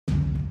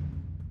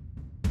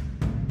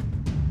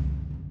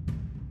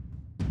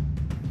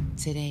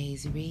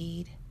Today's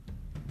read,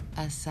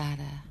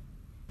 Assata,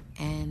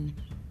 an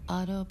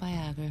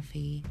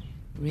autobiography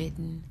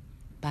written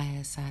by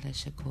Assata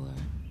Shakur.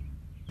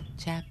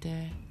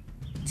 Chapter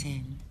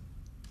 10.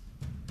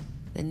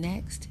 The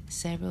next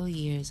several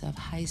years of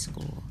high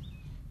school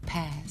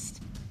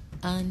passed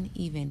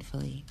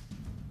uneventfully.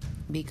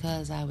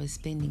 Because I was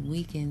spending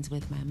weekends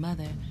with my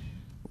mother,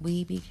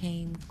 we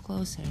became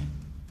closer.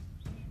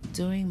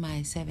 During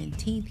my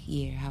 17th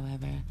year,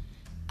 however,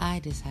 I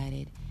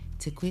decided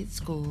to quit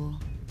school,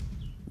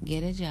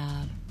 get a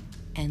job,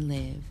 and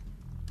live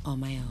on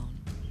my own.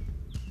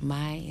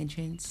 My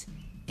entrance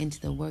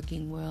into the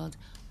working world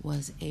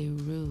was a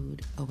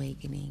rude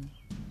awakening.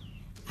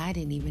 I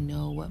didn't even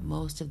know what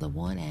most of the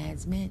want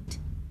ads meant.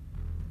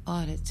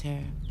 Auditor,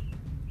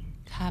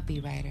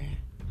 copywriter,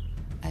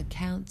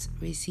 accounts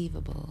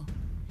receivable,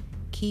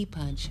 key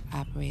punch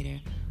operator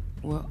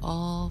were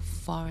all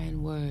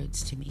foreign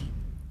words to me.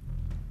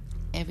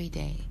 Every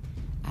day,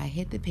 I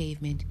hit the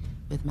pavement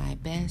with my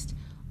best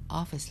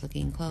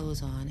office-looking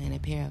clothes on and a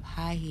pair of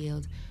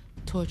high-heeled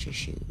torture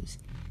shoes.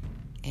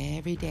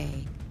 Every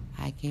day,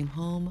 I came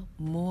home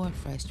more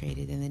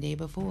frustrated than the day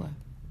before.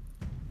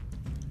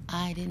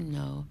 I didn't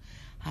know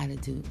how to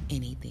do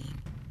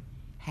anything,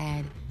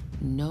 had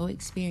no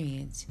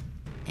experience,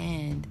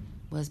 and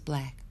was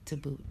black to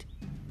boot.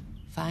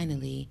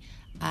 Finally,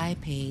 I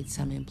paid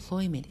some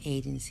employment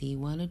agency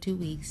 1 or 2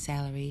 weeks'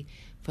 salary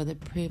for the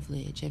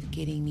privilege of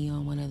getting me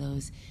on one of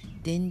those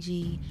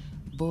dingy,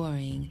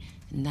 boring,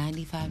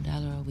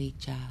 $95 a week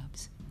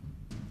jobs.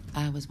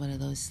 I was one of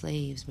those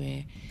slaves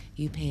where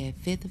you pay a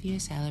fifth of your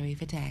salary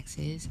for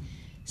taxes,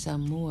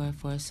 some more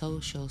for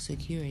Social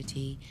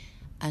Security,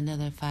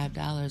 another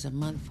 $5 a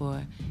month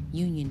for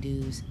union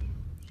dues,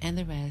 and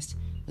the rest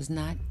was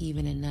not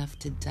even enough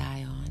to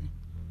die on.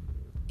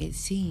 It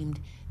seemed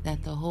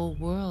that the whole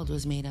world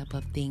was made up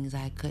of things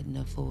I couldn't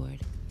afford.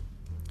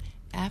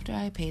 After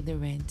I paid the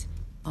rent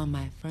on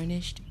my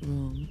furnished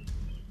room,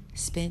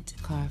 spent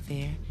car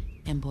fare,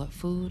 and bought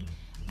food,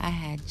 I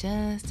had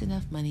just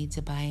enough money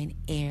to buy an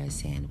air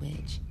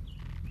sandwich.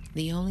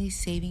 The only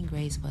saving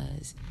grace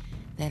was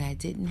that I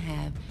didn't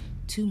have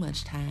too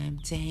much time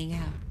to hang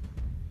out.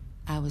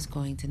 I was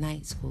going to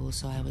night school,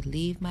 so I would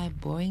leave my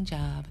boring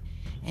job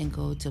and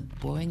go to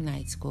boring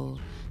night school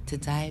to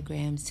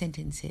diagram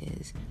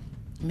sentences,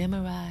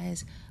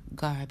 memorize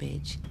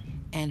garbage,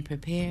 and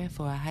prepare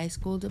for a high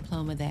school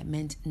diploma that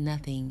meant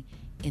nothing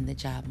in the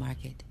job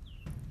market.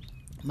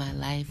 My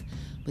life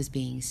was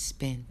being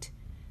spent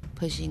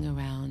pushing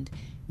around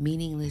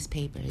meaningless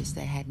papers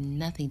that had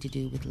nothing to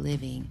do with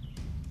living.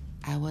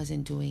 I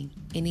wasn't doing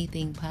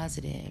anything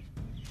positive.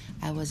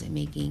 I wasn't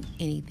making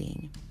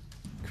anything,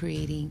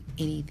 creating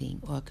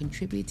anything, or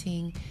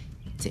contributing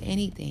to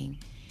anything.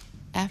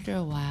 After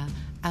a while,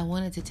 I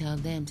wanted to tell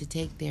them to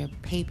take their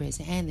papers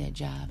and their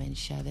job and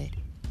shove it.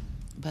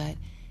 But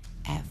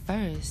at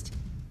first,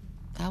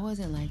 I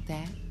wasn't like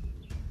that.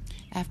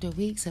 After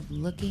weeks of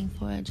looking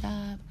for a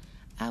job,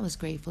 I was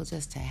grateful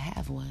just to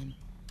have one.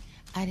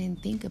 I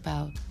didn't think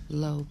about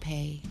low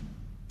pay,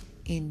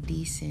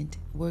 indecent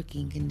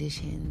working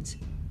conditions,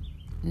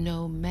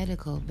 no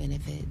medical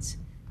benefits,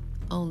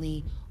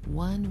 only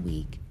 1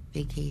 week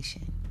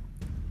vacation.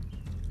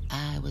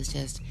 I was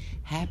just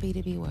happy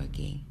to be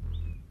working.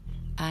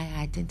 I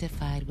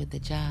identified with the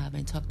job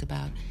and talked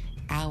about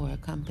our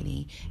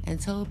company and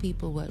told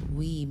people what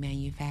we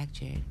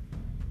manufactured.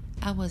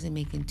 I wasn't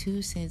making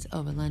 2 cents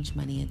over lunch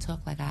money and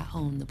talked like I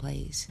owned the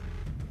place.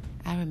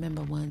 I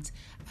remember once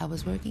I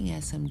was working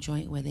at some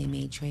joint where they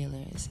made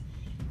trailers.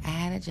 I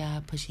had a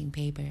job pushing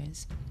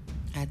papers.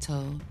 I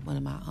told one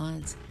of my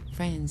aunt's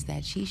friends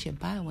that she should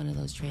buy one of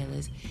those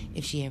trailers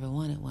if she ever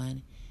wanted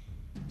one.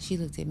 She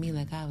looked at me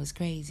like I was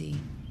crazy.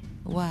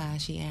 Why?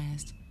 She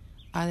asked.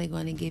 Are they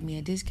going to give me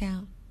a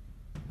discount?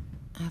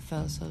 I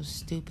felt so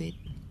stupid.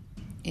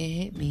 It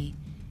hit me.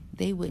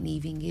 They wouldn't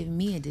even give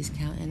me a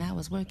discount, and I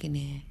was working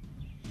there.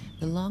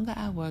 The longer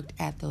I worked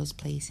at those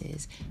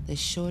places, the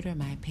shorter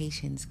my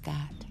patience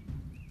got.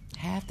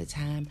 Half the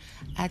time,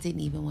 I didn't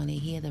even want to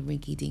hear the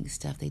rinky-dink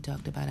stuff they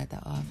talked about at the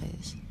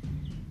office.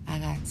 I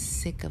got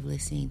sick of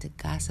listening to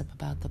gossip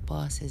about the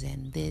bosses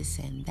and this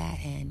and that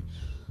and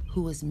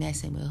who was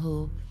messing with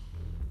who.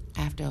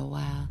 After a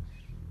while,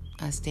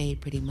 I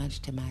stayed pretty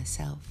much to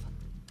myself.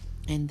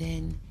 And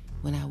then,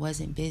 when I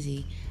wasn't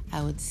busy,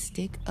 I would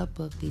stick a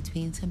book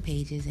between some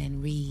pages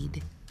and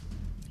read.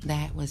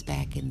 That was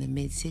back in the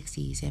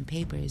mid-60s, and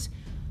papers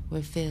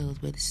were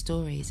filled with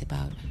stories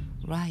about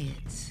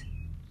riots.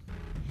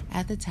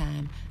 At the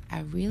time,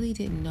 I really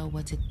didn't know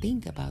what to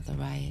think about the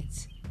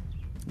riots.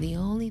 The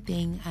only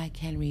thing I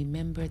can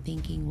remember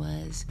thinking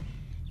was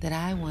that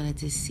I wanted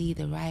to see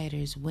the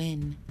rioters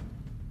win.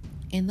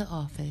 In the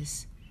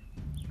office,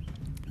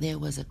 there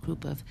was a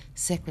group of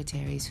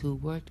secretaries who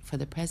worked for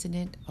the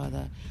president or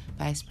the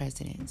vice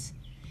presidents.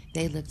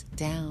 They looked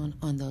down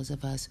on those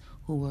of us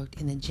who worked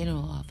in the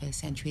general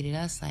office and treated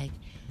us like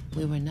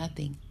we were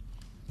nothing.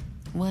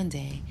 One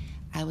day,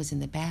 I was in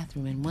the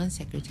bathroom and one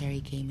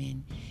secretary came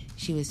in.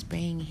 She was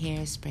spraying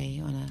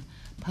hairspray on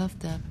a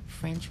puffed up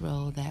French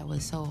roll that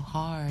was so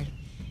hard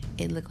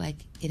it looked like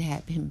it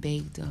had been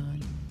baked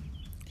on.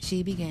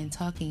 She began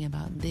talking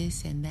about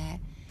this and that.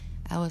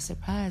 I was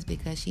surprised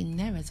because she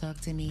never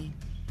talked to me.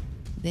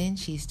 Then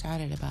she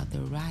started about the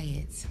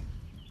riots.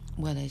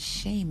 What a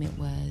shame it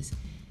was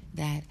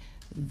that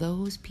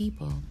those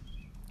people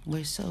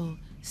were so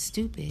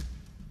stupid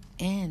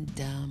and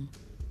dumb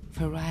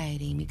for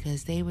rioting,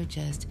 because they were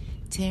just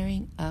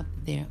tearing up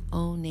their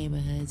own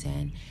neighborhoods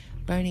and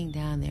burning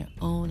down their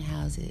own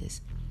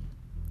houses.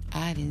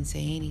 I didn't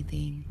say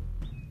anything.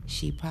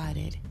 She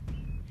prodded.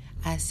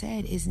 I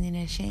said, "Isn't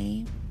it a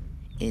shame?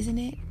 Isn't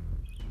it?"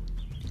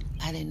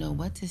 I didn't know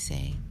what to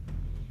say.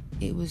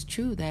 It was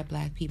true that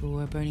black people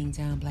were burning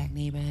down black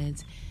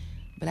neighborhoods,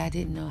 but I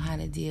didn't know how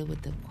to deal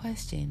with the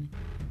question,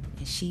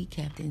 and she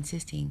kept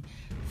insisting.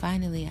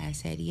 Finally, I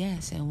said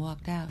yes and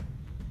walked out.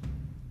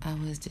 I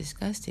was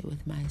disgusted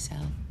with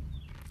myself.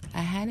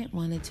 I hadn't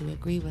wanted to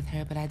agree with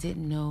her, but I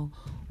didn't know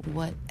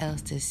what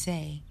else to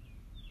say.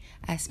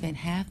 I spent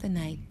half the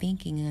night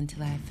thinking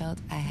until I felt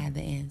I had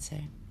the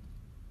answer.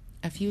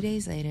 A few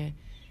days later,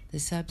 the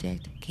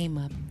subject came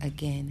up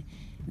again.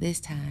 This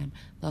time,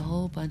 the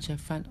whole bunch of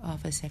front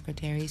office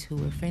secretaries who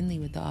were friendly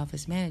with the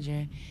office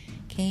manager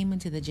came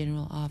into the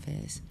general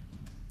office.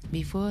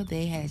 Before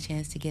they had a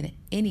chance to get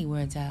any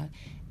words out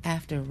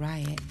after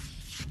riot,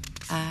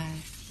 I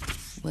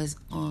was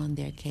on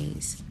their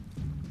case.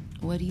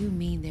 What do you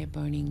mean they're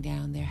burning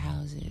down their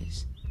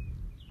houses?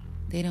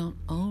 They don't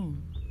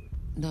own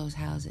those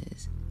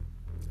houses.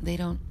 They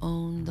don't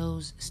own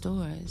those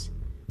stores.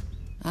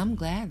 I'm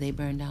glad they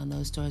burned down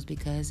those stores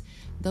because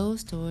those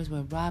stores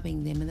were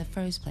robbing them in the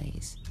first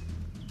place.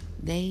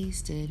 They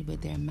stood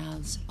with their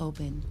mouths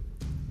open.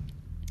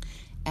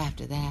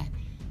 After that,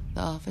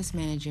 the office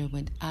manager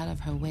went out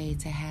of her way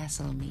to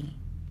hassle me.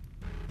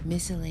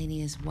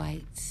 Miscellaneous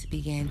whites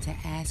began to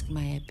ask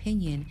my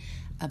opinion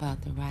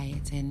about the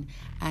riots, and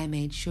I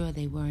made sure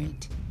they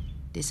weren't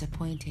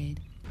disappointed.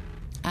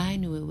 I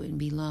knew it wouldn't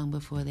be long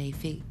before they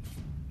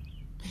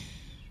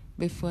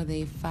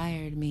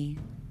fired me.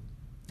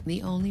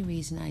 The only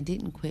reason I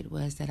didn't quit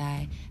was that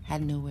I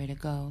had nowhere to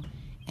go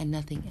and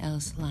nothing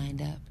else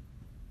lined up.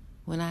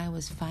 When I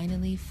was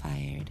finally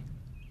fired,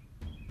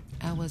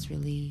 I was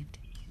relieved.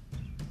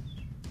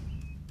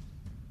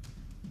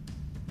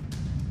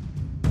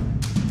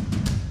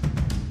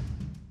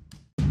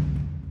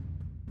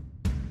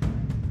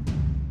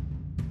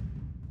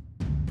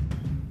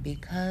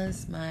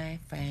 Because my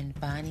friend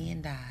Bonnie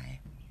and I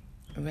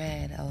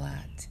read a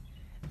lot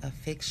of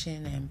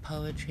fiction and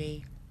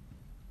poetry,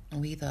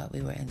 we thought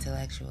we were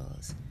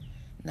intellectuals.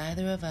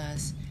 Neither of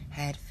us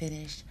had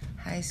finished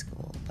high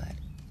school, but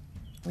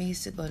we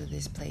used to go to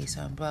this place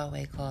on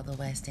Broadway called the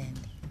West End,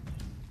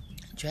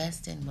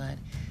 dressed in what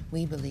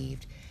we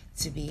believed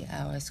to be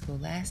our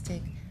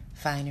scholastic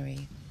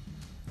finery.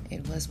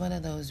 It was one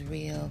of those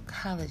real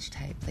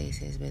college-type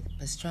places with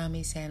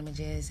pastrami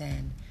sandwiches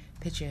and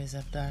pitchers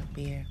of dark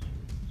beer.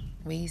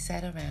 We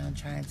sat around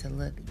trying to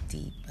look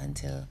deep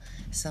until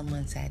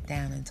someone sat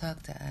down and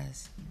talked to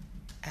us.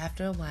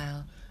 After a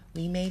while,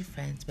 we made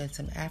friends with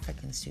some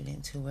African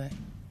students who were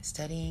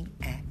studying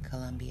at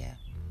Columbia.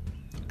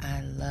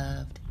 I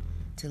loved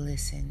to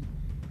listen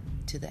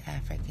to the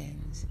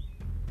Africans.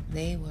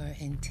 They were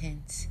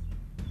intense,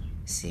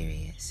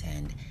 serious,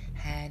 and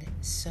had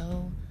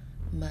so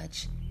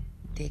much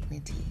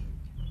dignity.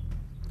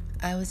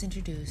 I was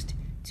introduced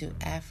to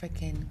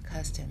African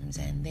customs,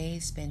 and they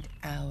spent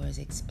hours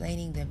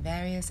explaining the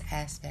various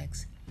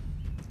aspects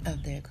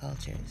of their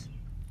cultures.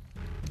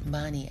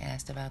 Bonnie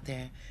asked about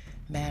their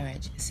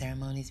marriage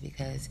ceremonies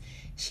because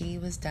she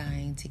was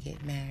dying to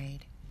get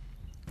married.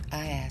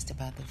 I asked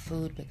about the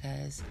food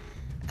because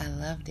I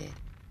loved it.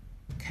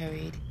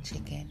 Curried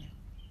chicken,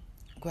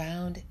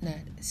 ground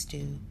nut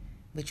stew,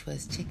 which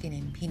was chicken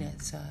and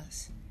peanut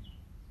sauce,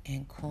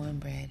 and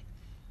cornbread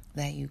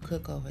that you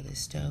cook over the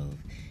stove.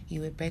 You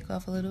would break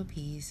off a little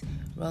piece,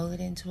 roll it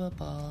into a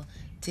ball,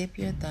 dip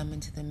your thumb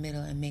into the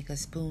middle, and make a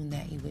spoon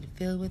that you would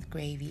fill with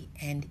gravy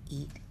and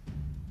eat.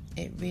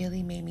 It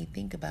really made me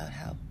think about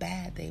how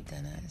bad they've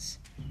done us.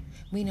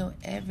 We know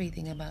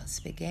everything about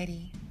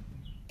spaghetti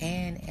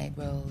and egg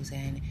rolls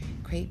and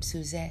crepe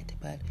Suzette,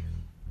 but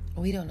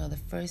we don't know the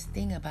first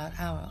thing about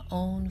our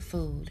own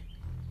food.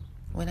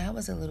 When I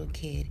was a little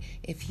kid,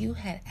 if you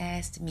had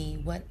asked me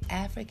what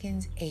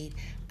Africans ate,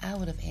 I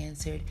would have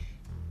answered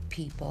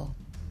people.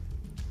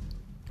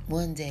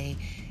 One day,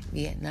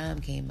 Vietnam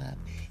came up.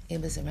 It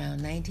was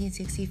around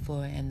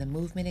 1964, and the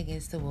movement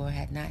against the war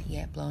had not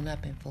yet blown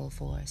up in full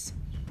force.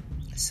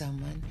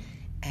 Someone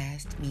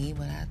asked me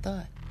what I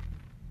thought.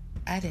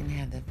 I didn't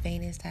have the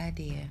faintest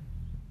idea.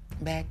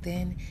 Back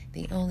then,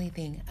 the only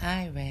thing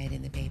I read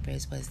in the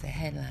papers was the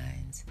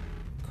headlines,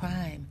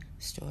 crime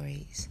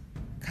stories,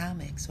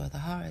 comics, or the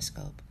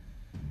horoscope.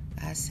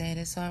 I said,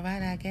 "It's all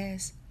right, I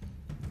guess."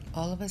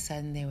 All of a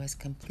sudden, there was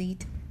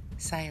complete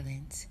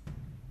silence.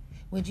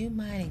 "Would you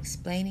mind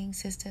explaining,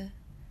 sister,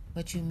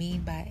 what you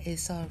mean by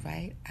 'it's all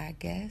right, I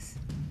guess'?"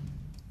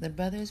 The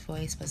brother's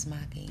voice was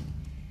mocking.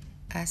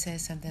 I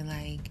said something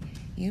like,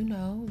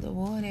 the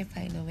war they're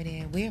fighting over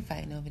there, we're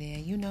fighting over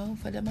there,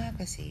 for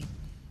democracy.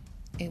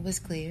 It was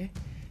clear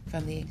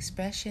from the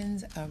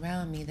expressions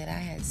around me that I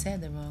had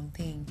said the wrong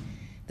thing.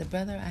 The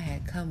brother I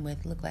had come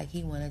with looked like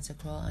he wanted to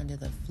crawl under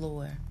the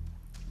floor.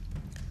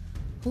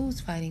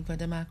 Who's fighting for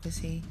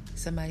democracy?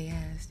 Somebody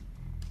asked.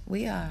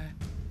 We are,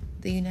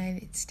 the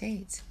United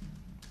States.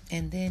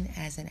 And then,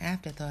 as an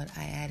afterthought,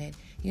 I added,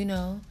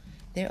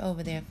 they're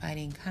over there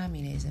fighting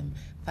communism,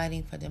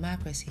 fighting for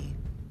democracy.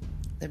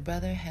 The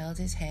brother held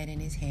his head in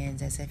his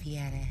hands as if he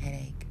had a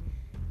headache.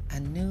 I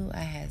knew I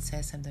had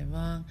said something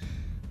wrong,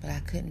 but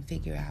I couldn't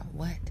figure out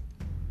what.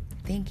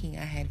 Thinking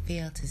I had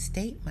failed to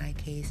state my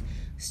case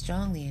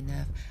strongly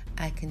enough,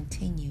 I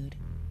continued,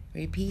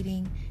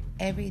 repeating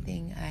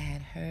everything I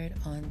had heard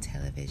on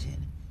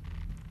television,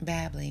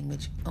 babbling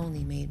which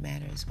only made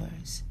matters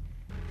worse.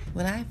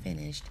 When I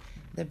finished,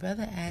 the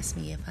brother asked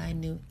me if I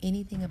knew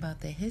anything about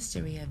the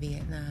history of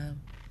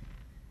Vietnam.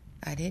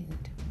 I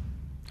didn't.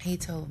 He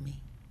told me.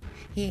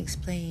 He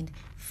explained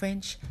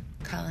French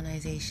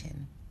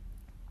colonization,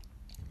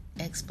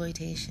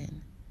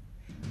 exploitation,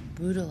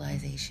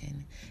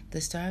 brutalization,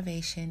 the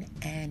starvation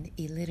and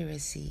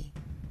illiteracy,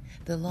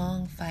 the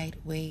long fight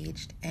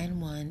waged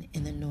and won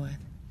in the North,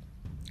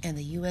 and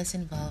the U.S.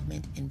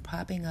 involvement in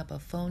propping up a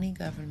phony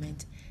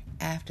government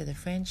after the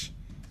French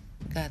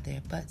got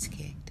their butts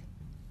kicked.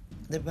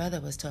 The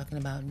brother was talking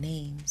about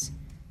names,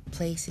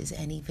 places,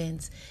 and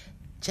events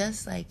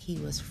just like he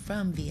was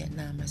from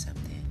Vietnam or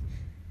something.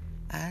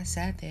 I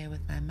sat there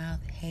with my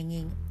mouth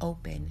hanging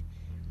open.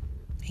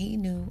 He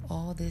knew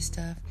all this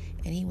stuff,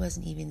 and he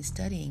wasn't even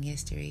studying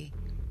history.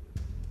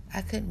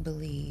 I couldn't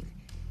believe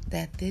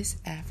that this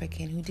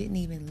African who didn't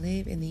even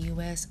live in the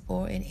U.S.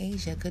 or in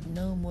Asia could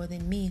know more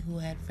than me, who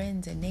had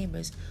friends and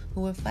neighbors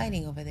who were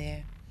fighting over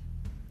there.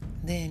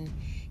 Then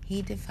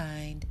he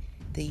defined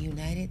the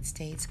United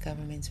States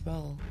government's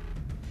role,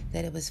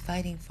 that it was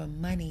fighting for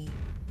money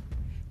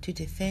to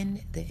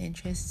defend the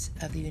interests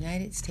of the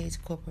United States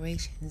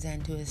corporations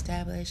and to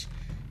establish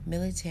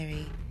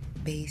military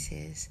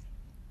bases.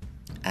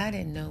 I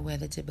didn't know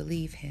whether to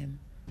believe him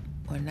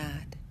or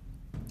not.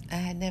 I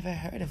had never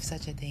heard of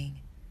such a thing.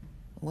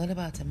 What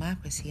about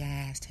democracy? I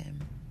asked him.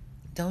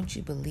 Don't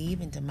you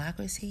believe in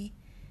democracy?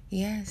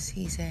 Yes,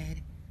 he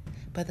said.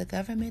 But the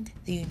government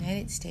the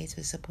United States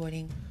was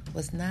supporting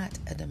was not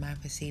a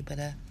democracy, but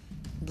a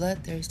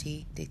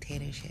bloodthirsty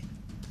dictatorship.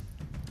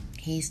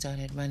 He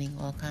started running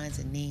all kinds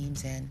of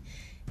names and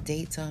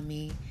dates on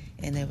me,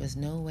 and there was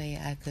no way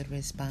I could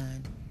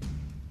respond.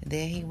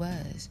 There he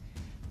was,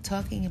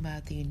 talking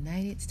about the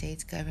United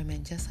States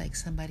government just like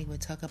somebody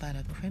would talk about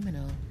a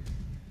criminal.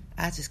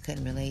 I just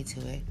couldn't relate to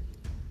it,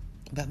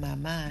 but my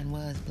mind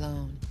was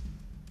blown.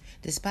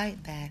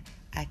 Despite that,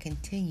 I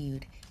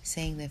continued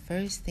saying the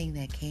first thing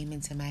that came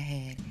into my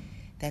head,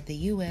 that the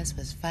U.S.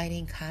 was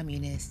fighting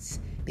communists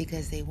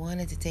because they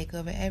wanted to take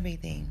over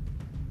everything.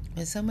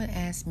 When someone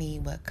asked me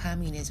what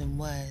communism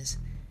was,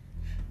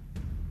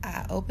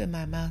 I opened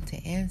my mouth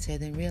to answer,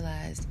 then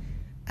realized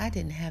I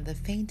didn't have the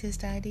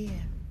faintest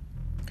idea.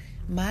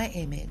 My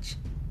image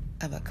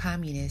of a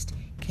communist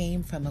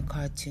came from a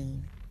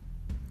cartoon.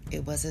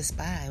 It was a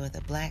spy with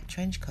a black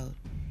trench coat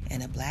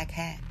and a black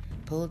hat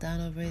pulled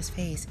down over his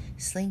face,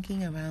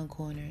 slinking around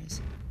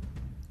corners.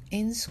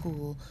 In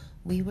school,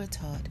 we were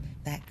taught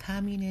that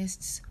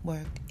communists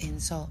worked in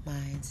salt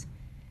mines,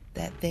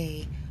 that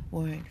they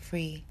weren't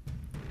free,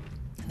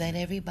 that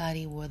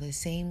everybody wore the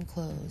same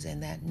clothes,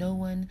 and that no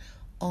one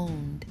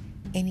owned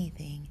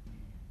anything.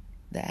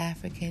 The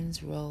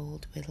Africans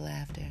rolled with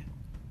laughter.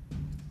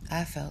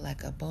 I felt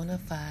like a bona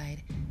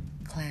fide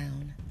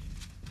clown.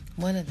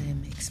 One of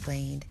them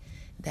explained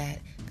that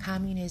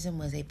communism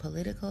was a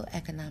political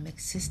economic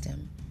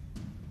system,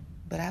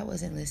 but I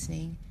wasn't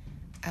listening.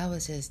 I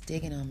was just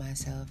digging on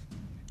myself.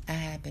 I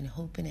had been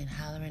hoping and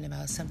hollering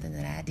about something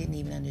that I didn't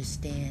even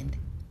understand.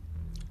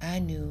 I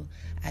knew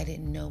I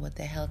didn't know what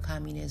the hell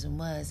communism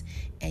was,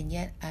 and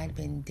yet I'd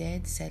been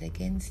dead set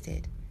against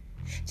it.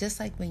 Just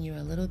like when you're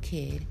a little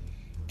kid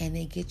and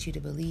they get you to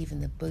believe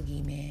in the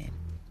boogeyman.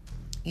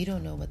 You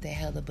don't know what the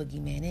hell the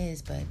boogeyman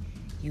is, but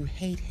you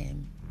hate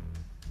him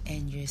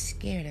and you're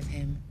scared of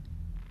him.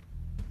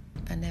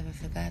 I never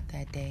forgot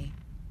that day.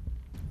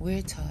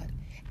 We're taught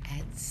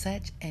at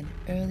such an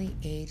early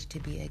age to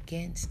be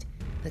against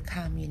the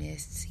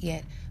communists,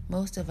 yet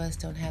most of us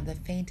don't have the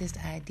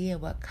faintest idea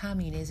what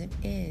communism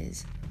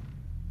is.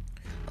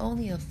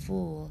 Only a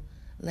fool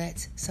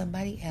lets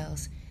somebody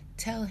else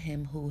tell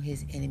him who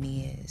his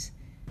enemy is.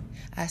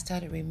 I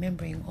started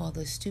remembering all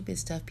the stupid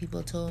stuff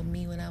people told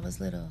me when I was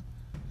little.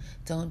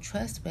 Don't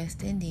trust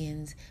West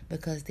Indians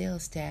because they'll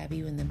stab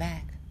you in the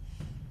back.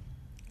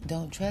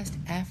 Don't trust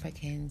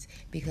Africans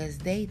because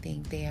they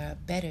think they are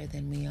better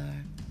than we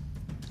are.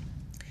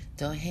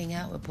 Don't hang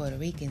out with Puerto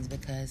Ricans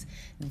because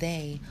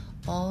they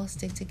all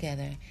stick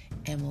together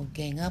and will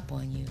gang up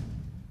on you.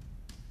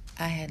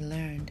 I had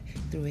learned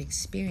through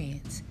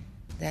experience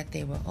that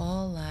they were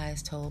all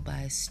lies told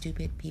by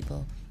stupid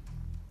people,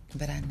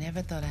 but I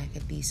never thought I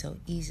could be so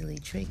easily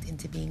tricked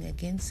into being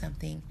against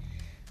something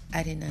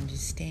I didn't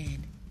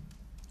understand.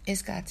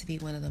 It's got to be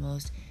one of the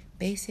most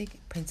basic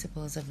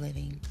principles of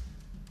living.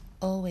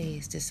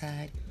 Always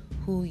decide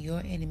who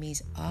your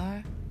enemies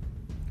are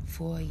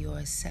for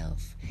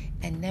yourself,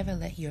 and never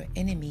let your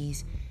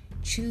enemies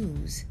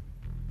choose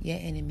your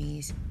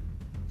enemies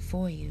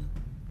for you.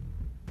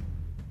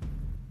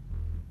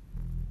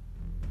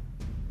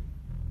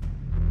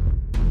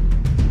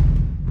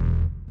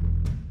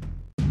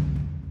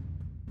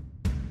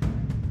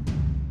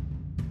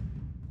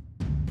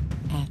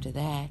 After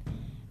that,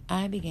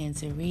 I began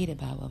to read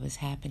about what was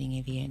happening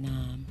in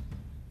Vietnam.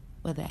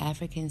 What the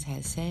Africans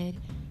had said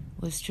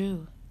was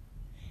true.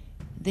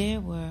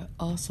 There were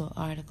also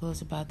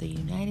articles about the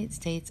United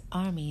States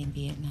Army in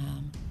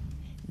Vietnam,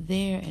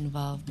 their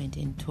involvement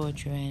in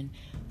torture and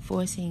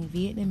forcing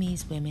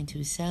Vietnamese women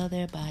to sell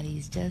their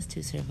bodies just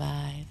to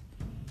survive.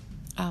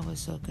 I was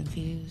so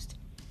confused.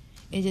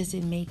 It just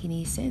didn't make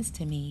any sense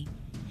to me.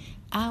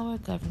 Our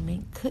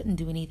government couldn't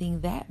do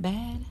anything that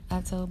bad,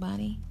 I told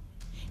Bonnie.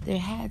 There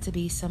had to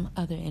be some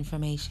other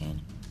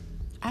information.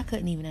 I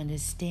couldn't even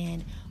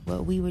understand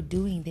what we were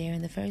doing there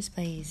in the first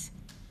place.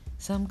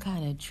 Some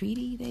kind of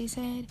treaty, they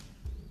said.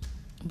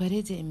 But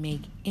it didn't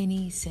make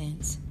any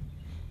sense.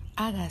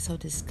 I got so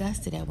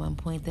disgusted at one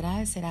point that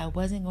I said I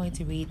wasn't going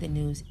to read the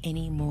news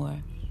anymore.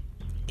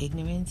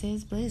 Ignorance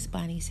is bliss,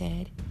 Bonnie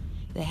said.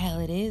 The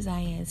hell it is, I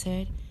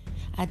answered.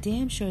 I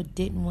damn sure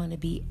didn't want to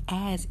be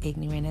as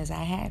ignorant as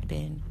I had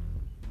been.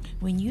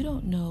 When you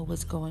don't know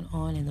what's going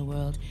on in the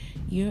world,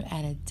 you're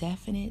at a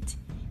definite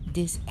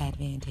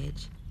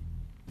disadvantage.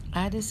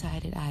 I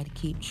decided I'd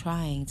keep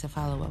trying to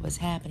follow what was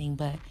happening,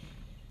 but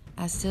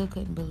I still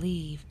couldn't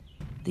believe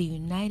the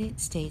United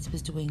States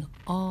was doing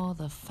all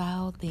the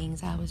foul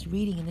things I was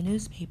reading in the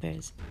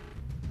newspapers.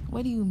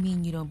 What do you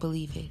mean you don't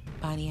believe it?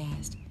 Bonnie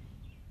asked.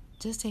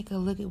 Just take a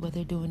look at what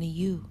they're doing to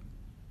you.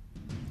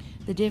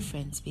 The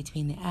difference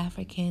between the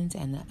Africans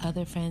and the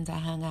other friends I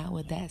hung out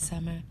with that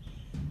summer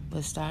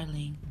was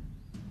startling.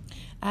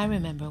 I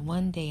remember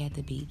one day at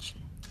the beach.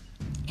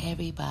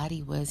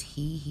 Everybody was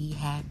hee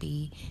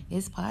happy.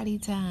 It's party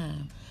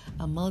time.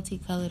 A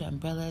multicolored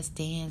umbrella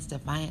stands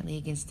defiantly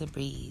against the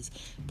breeze.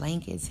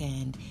 Blankets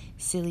and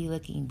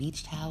silly-looking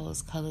beach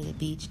towels color the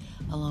beach,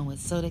 along with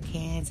soda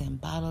cans and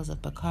bottles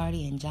of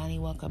Bacardi and Johnny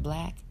Walker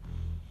Black.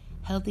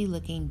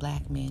 Healthy-looking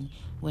black men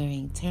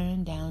wearing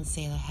turned-down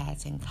sailor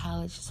hats and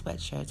college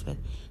sweatshirts with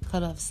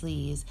cut-off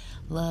sleeves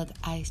lug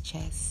ice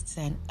chests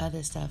and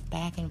other stuff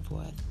back and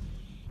forth.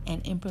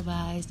 An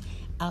improvised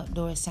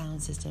outdoor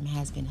sound system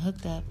has been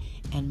hooked up,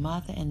 and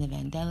Martha and the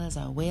Vandellas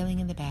are wailing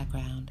in the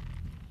background.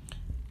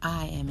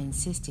 I am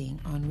insisting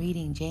on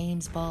reading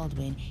James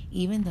Baldwin,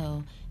 even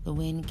though the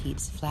wind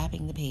keeps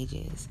flapping the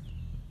pages.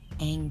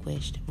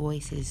 Anguished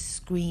voices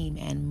scream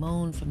and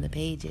moan from the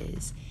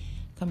pages.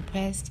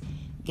 Compressed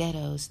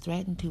ghettos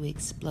threaten to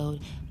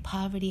explode.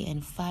 Poverty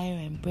and fire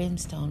and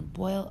brimstone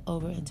boil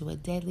over into a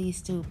deadly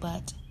stew,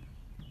 but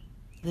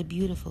the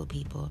beautiful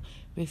people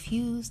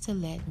refuse to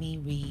let me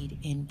read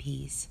in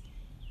peace.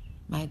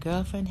 My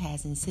girlfriend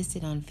has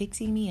insisted on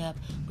fixing me up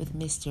with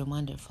Mr.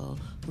 Wonderful,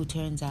 who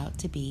turns out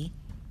to be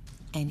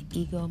an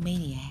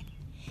egomaniac,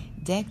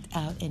 decked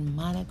out in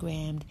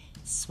monogrammed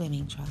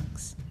swimming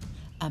trunks,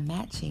 a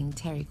matching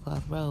terry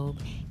cloth robe,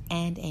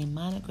 and a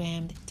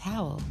monogrammed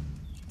towel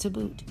to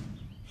boot.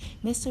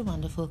 Mr.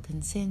 Wonderful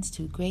consents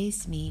to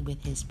grace me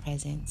with his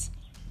presence.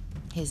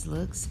 His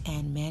looks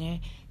and manner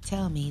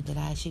tell me that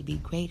I should be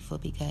grateful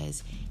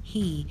because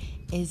he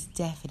is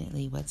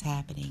definitely what's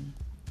happening.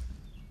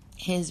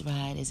 His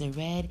ride is a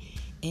red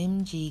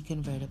MG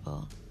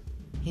convertible.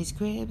 His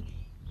crib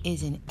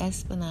is in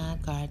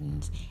Esplanade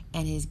Gardens,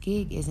 and his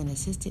gig is an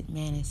assistant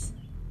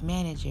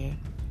manager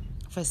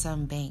for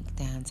some bank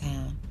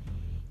downtown.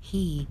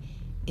 He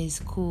is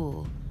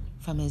cool,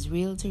 from his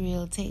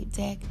reel-to-reel tape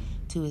deck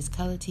to his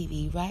color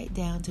TV, right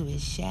down to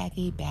his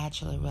shaggy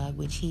bachelor rug,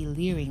 which he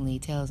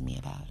leeringly tells me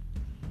about.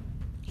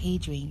 He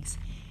drinks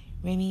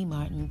Remy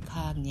Martin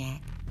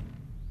cognac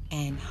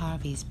and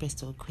Harvey's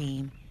Bristol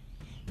cream,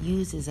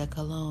 uses a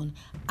cologne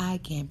I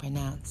can't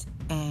pronounce,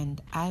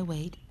 and I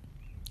wait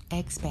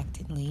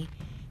expectantly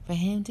for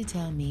him to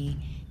tell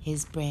me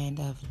his brand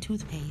of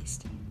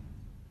toothpaste.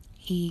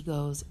 He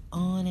goes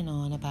on and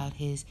on about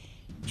his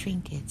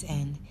trinkets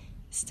and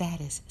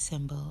status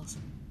symbols.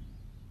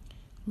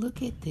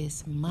 Look at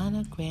this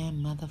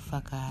monogram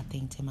motherfucker, I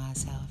think to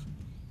myself.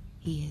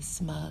 He is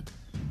smug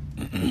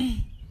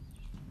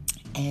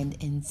and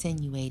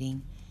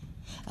insinuating.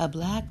 A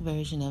black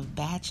version of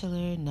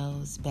Bachelor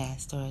Knows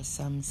Best or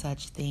some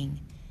such thing.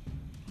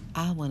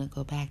 I want to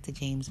go back to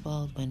James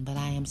Baldwin, but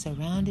I am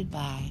surrounded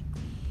by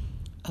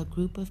a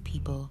group of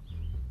people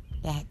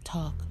that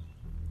talk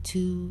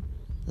too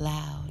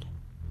loud,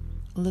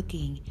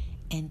 looking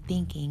and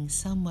thinking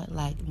somewhat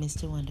like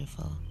Mr.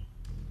 Wonderful.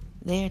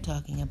 They're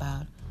talking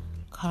about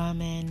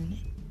Carmen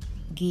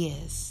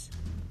Gias,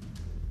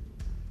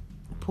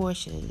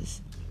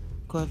 Porsches,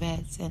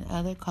 Corvettes, and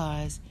other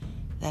cars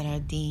that are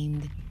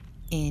deemed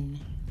in.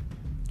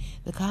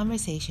 The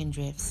conversation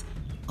drifts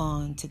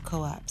on to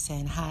co-ops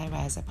and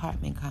high-rise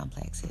apartment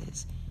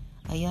complexes.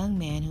 a young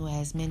man who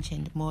has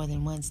mentioned more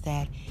than once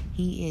that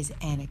he is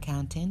an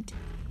accountant,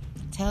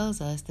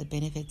 tells us the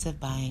benefits of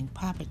buying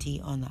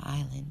property on the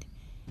island.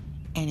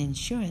 An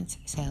insurance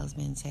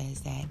salesman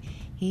says that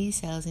he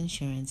sells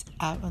insurance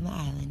out on the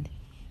island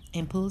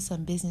and pulls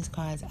some business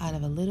cards out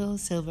of a little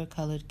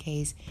silver-colored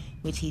case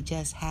which he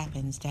just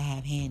happens to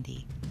have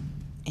handy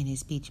in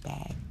his beach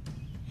bag.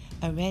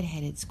 A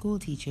red-headed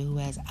schoolteacher who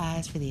has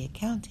eyes for the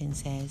accountant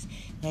says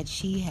that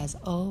she has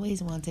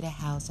always wanted a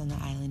house on the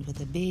island with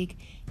a big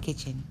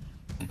kitchen.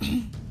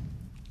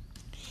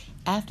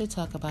 After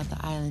talk about the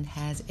island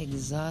has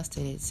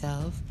exhausted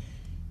itself,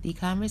 the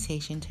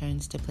conversation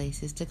turns to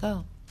places to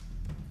go.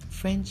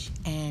 French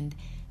and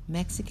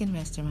Mexican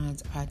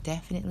restaurants are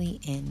definitely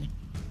in,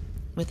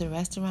 with a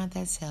restaurant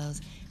that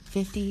sells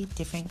 50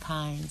 different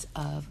kinds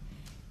of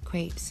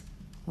crepes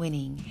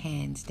winning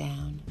hands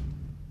down.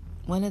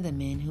 One of the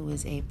men, who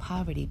is a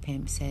poverty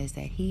pimp, says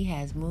that he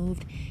has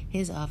moved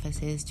his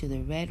offices to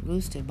the Red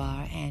Rooster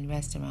Bar and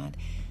Restaurant.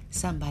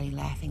 Somebody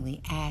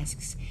laughingly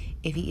asks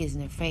if he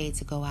isn't afraid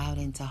to go out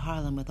into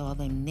Harlem with all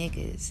them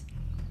niggas.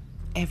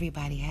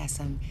 Everybody has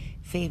some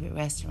favorite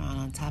restaurant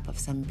on top of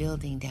some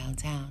building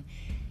downtown.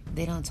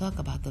 They don't talk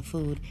about the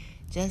food,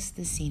 just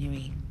the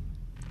scenery.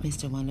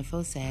 Mr.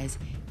 Wonderful says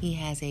he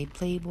has a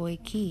Playboy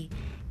key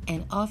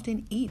and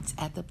often eats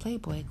at the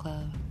Playboy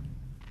Club.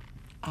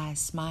 I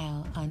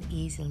smile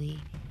uneasily,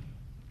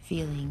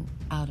 feeling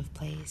out of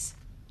place.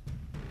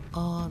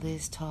 All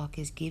this talk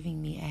is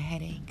giving me a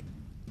headache.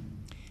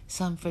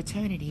 Some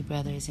fraternity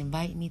brothers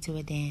invite me to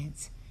a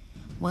dance.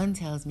 One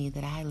tells me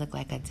that I look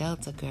like a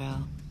Delta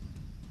girl.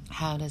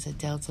 How does a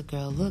Delta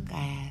girl look,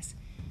 I ask.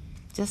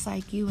 Just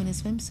like you in a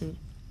swimsuit.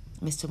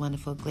 Mr.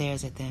 Wonderful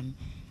glares at them.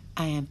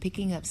 I am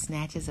picking up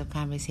snatches of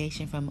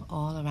conversation from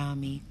all around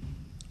me.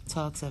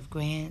 Talks of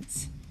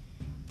grants,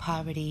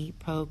 poverty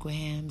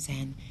programs,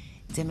 and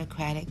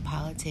democratic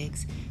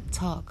politics.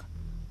 Talk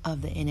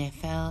of the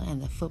NFL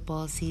and the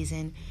football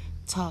season.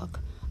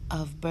 Talk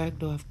of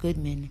Bergdorf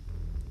Goodman,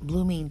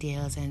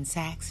 Bloomingdale's, and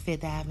Saks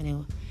Fifth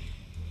Avenue.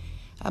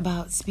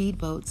 About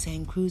speedboats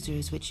and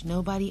cruisers which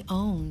nobody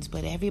owns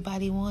but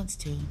everybody wants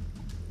to.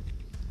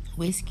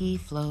 Whiskey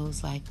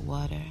flows like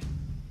water,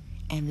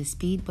 and the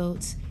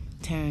speedboats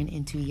turn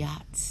into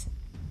yachts.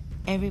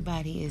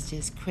 Everybody is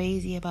just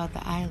crazy about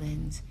the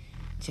islands.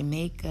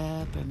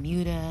 Jamaica,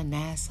 Bermuda,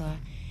 Nassau.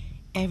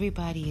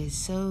 Everybody is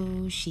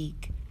so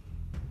chic.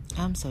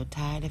 I'm so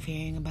tired of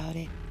hearing about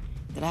it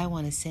that I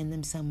want to send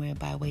them somewhere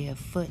by way of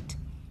foot.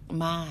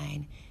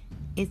 Mine.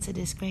 It's a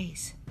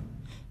disgrace.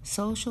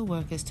 Social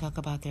workers talk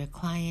about their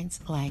clients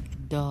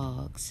like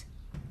dogs.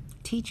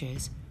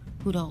 Teachers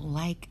who don't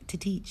like to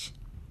teach.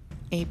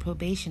 A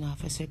probation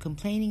officer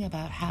complaining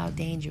about how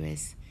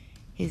dangerous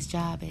his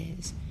job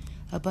is.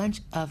 A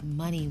bunch of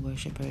money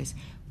worshippers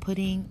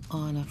putting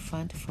on a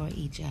front for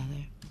each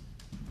other.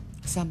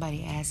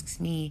 Somebody asks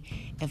me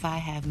if I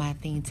have my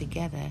thing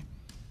together.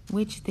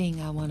 Which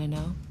thing, I want to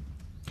know?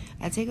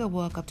 I take a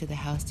walk up to the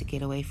house to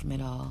get away from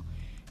it all.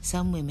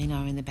 Some women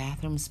are in the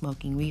bathroom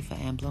smoking reefer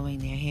and blowing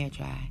their hair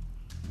dry.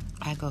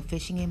 I go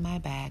fishing in my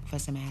bag for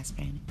some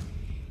aspirin.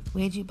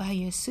 Where'd you buy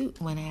your suit?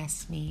 One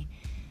asks me.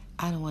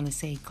 I don't want to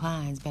say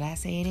Klein's, but I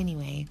say it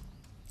anyway.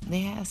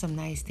 They have some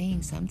nice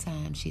things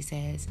sometimes, she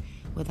says,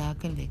 without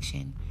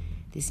conviction,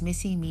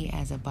 dismissing me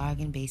as a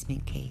bargain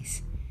basement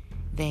case.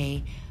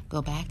 They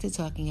go back to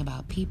talking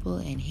about people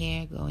and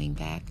hair going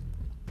back.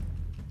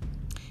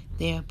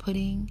 They are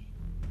putting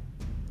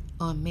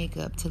on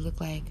makeup to look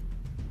like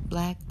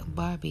black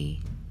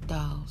Barbie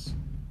dolls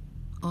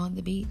on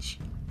the beach.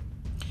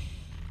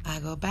 I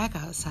go back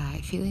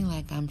outside feeling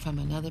like I'm from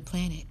another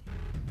planet.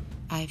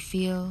 I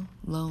feel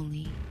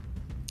lonely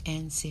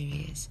and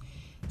serious.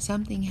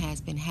 Something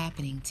has been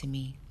happening to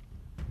me.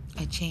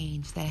 A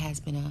change that has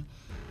been a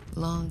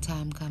long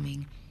time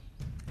coming.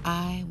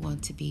 I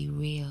want to be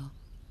real.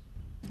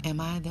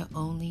 Am I the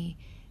only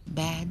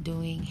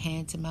bad-doing,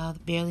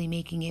 hand-to-mouth, barely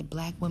making it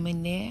black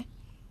woman there?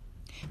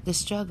 The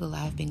struggle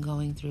I've been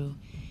going through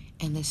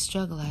and the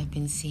struggle I've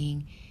been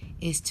seeing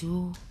is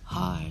too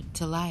hard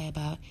to lie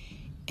about,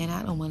 and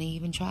I don't want to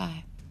even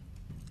try.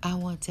 I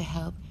want to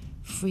help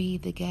free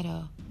the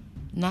ghetto,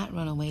 not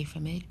run away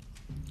from it,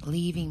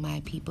 leaving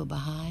my people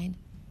behind.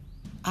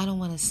 I don't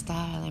want to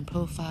style and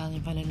profile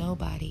in front of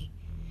nobody.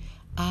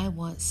 I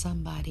want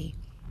somebody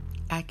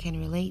I can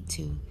relate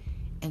to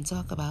and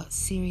talk about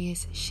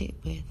serious shit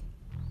with.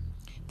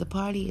 The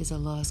party is a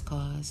lost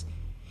cause.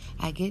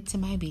 I get to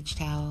my beach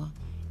towel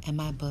and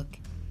my book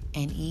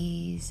and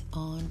ease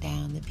on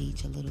down the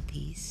beach a little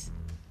piece.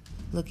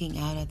 Looking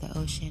out at the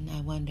ocean,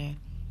 I wonder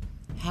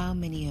how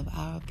many of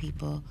our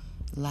people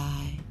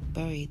lie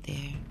buried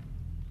there,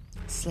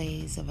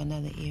 slaves of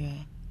another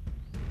era.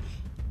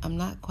 I'm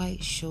not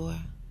quite sure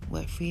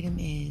what freedom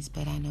is,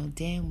 but I know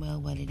damn well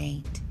what it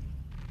ain't.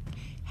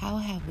 How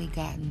have we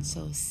gotten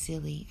so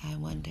silly, I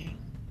wonder?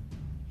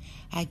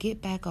 I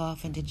get back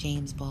off into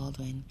James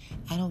Baldwin.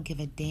 I don't give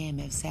a damn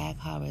if Sag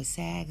Harbor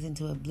sags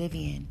into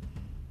oblivion.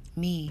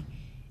 Me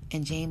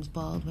and James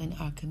Baldwin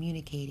are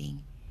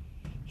communicating.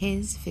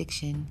 His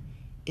fiction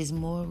is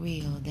more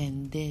real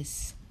than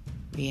this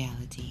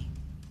reality.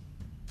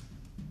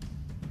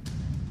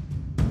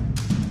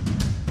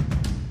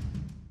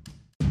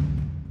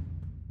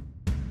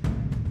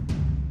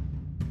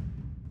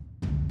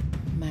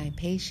 My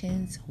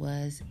patience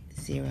was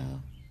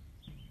zero.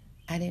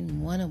 I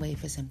didn't want to wait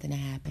for something to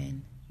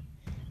happen.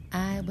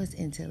 I was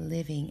into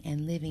living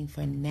and living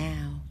for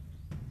now.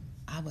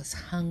 I was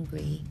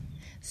hungry,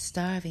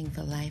 starving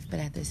for life, but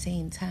at the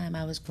same time,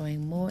 I was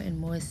growing more and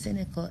more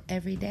cynical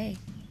every day.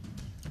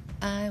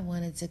 I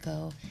wanted to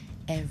go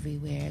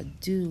everywhere,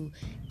 do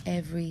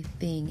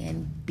everything,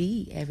 and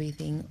be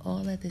everything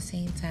all at the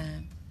same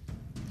time.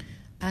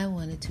 I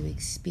wanted to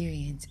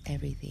experience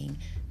everything,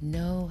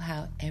 know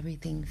how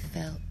everything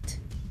felt.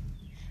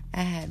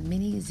 I had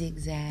many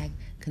zigzag,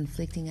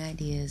 conflicting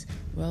ideas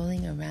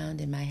rolling around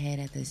in my head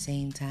at the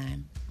same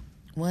time.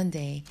 One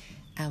day,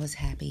 I was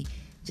happy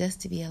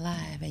just to be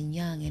alive and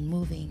young and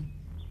moving.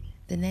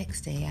 The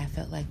next day, I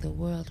felt like the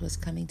world was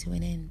coming to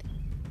an end.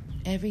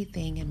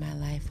 Everything in my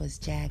life was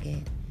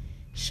jagged,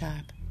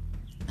 sharp,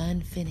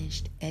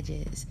 unfinished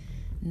edges.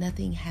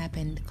 Nothing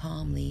happened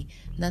calmly.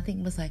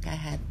 Nothing was like I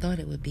had thought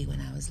it would be when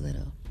I was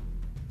little.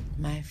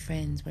 My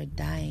friends were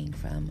dying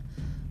from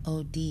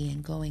OD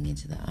and going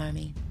into the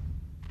army.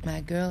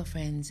 My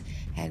girlfriends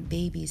had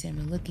babies and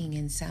were looking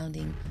and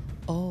sounding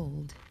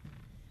old.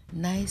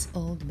 Nice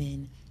old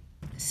men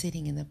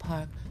sitting in the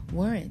park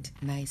weren't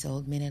nice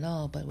old men at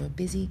all, but were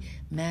busy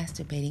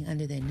masturbating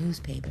under their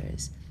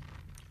newspapers.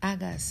 I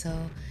got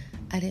so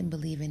I didn't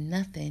believe in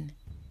nothing,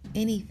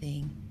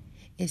 anything.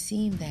 It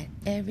seemed that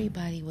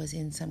everybody was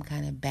in some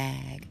kind of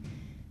bag.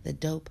 The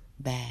dope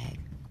bag,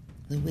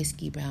 the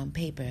whiskey brown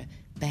paper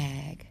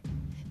bag,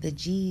 the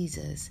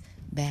Jesus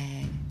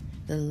bag,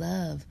 the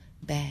love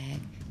bag,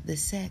 the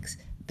sex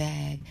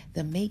bag,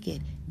 the make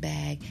it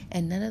bag,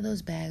 and none of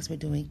those bags were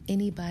doing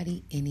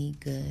anybody any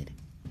good.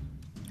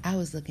 I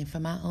was looking for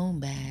my own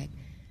bag,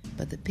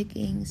 but the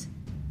pickings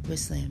were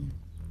slim.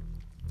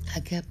 I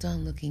kept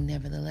on looking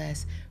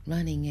nevertheless,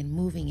 running and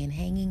moving and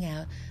hanging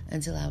out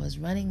until I was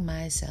running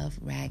myself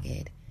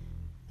ragged.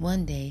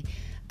 One day,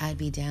 I'd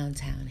be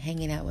downtown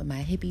hanging out with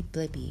my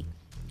hippie-blippy,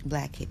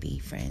 black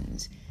hippie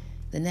friends.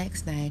 The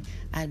next night,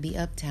 I'd be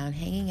uptown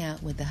hanging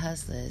out with the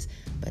hustlers,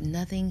 but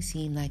nothing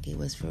seemed like it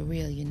was for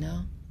real, you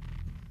know?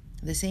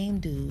 The same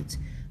dudes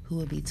who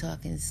would be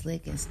talking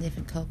slick and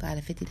sniffing coke out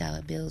of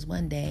 $50 bills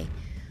one day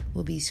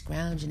would be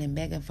scrounging and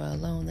begging for a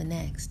loan the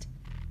next.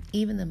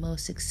 Even the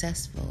most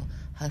successful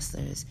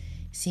hustlers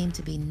seemed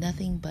to be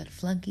nothing but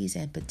flunkies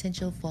and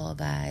potential fall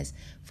guys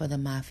for the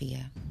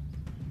mafia.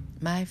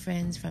 My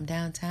friends from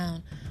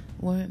downtown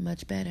weren't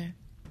much better.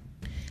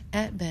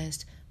 At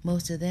best,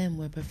 most of them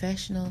were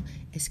professional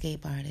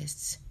escape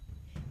artists,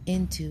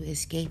 into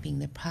escaping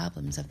the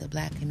problems of the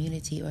black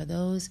community or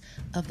those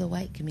of the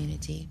white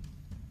community.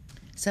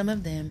 Some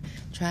of them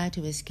tried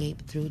to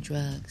escape through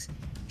drugs,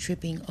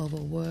 tripping over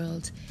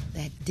worlds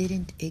that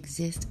didn't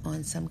exist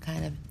on some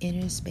kind of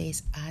inner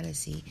space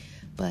odyssey,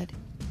 but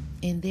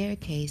in their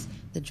case,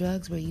 the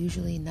drugs were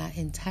usually not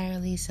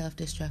entirely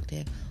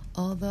self-destructive,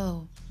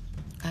 although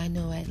I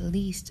know at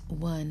least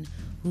one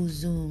who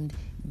zoomed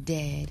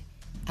dead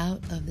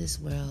out of this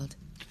world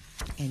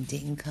and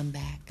didn't come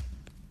back.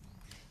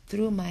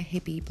 Through my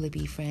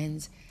hippie-blippy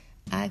friends,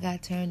 I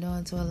got turned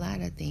on to a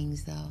lot of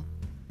things, though.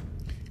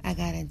 I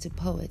got into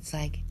poets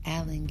like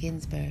Allen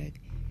Ginsberg,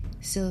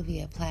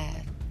 Sylvia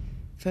Plath,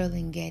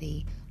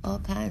 Ferlinghetti, all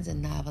kinds of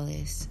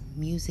novelists,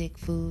 music,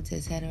 foods,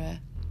 etc.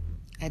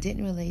 I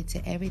didn't relate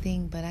to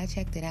everything, but I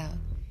checked it out.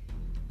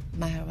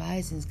 My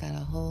horizons got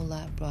a whole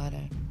lot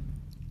broader.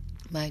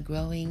 My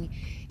growing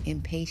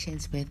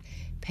impatience with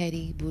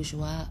petty,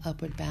 bourgeois,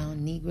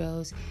 upward-bound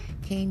Negroes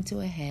came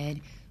to a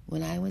head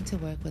when I went to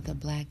work with a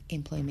black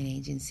employment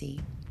agency.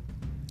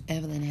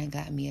 Evelyn had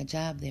gotten me a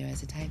job there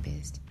as a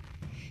typist.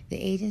 The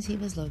agency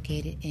was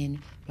located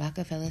in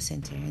Rockefeller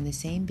Center in the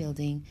same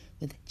building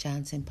with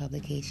Johnson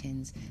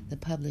Publications, the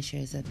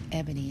publishers of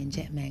Ebony and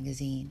Jet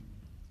magazine.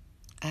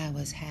 I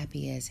was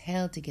happy as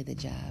hell to get the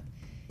job,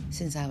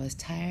 since I was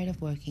tired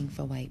of working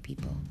for white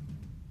people.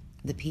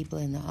 The people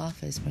in the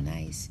office were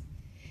nice,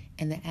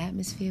 and the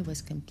atmosphere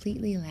was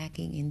completely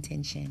lacking in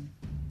tension.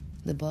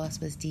 The boss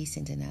was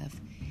decent enough,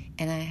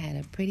 and I had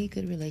a pretty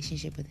good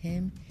relationship with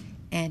him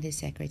and his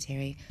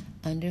secretary,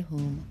 under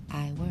whom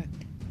I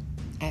worked.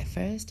 At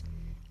first,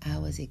 I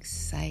was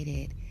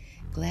excited,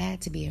 glad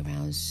to be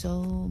around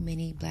so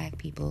many black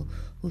people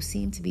who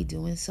seemed to be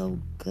doing so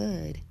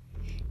good.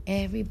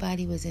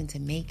 Everybody was into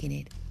making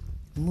it,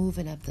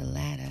 moving up the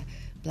ladder.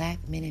 Black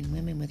men and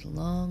women with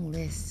long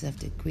lists of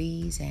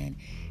degrees and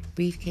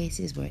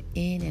briefcases were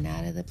in and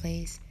out of the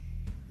place.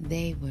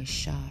 They were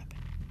sharp,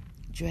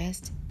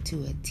 dressed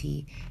to a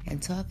T,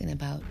 and talking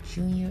about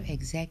junior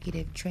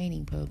executive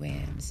training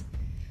programs,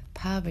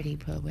 poverty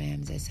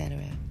programs,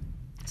 etc.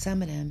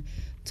 Some of them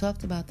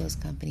talked about those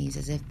companies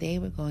as if they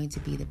were going to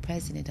be the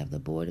president of the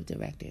board of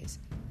directors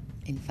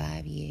in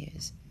 5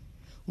 years.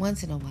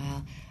 Once in a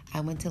while, I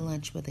went to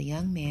lunch with a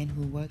young man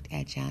who worked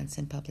at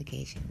Johnson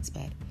Publications,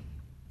 but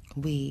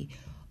we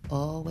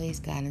always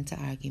got into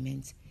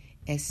arguments,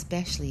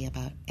 especially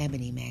about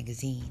Ebony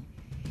magazine.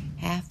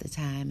 Half the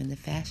time in the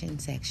fashion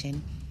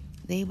section,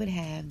 they would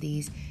have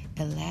these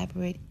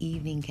elaborate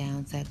evening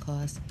gowns that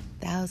cost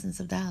thousands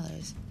of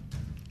dollars.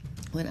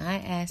 When I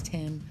asked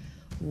him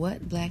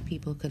what black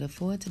people could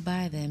afford to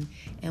buy them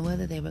and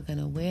whether they were going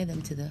to wear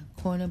them to the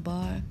corner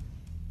bar,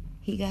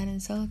 he got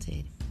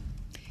insulted.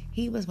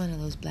 He was one of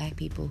those black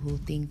people who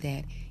think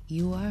that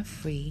you are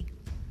free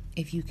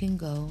if you can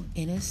go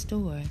in a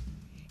store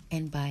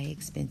and buy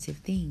expensive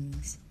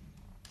things.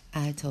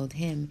 I told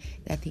him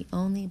that the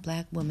only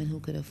black woman who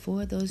could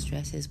afford those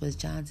dresses was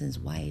Johnson's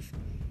wife,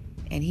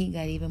 and he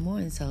got even more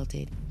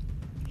insulted.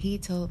 He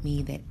told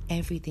me that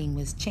everything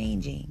was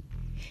changing.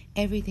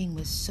 Everything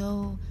was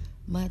so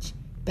much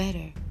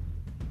better.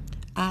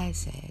 I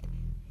said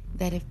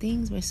that if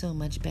things were so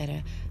much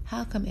better,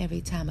 how come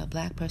every time a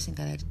black person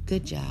got a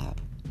good job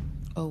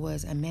or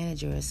was a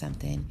manager or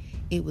something,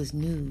 it was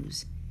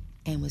news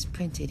and was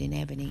printed in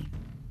Ebony?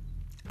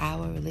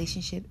 Our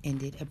relationship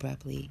ended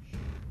abruptly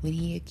when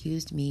he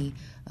accused me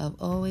of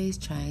always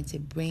trying to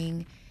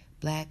bring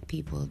black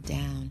people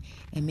down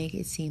and make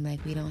it seem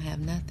like we don't have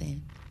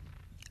nothing.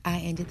 I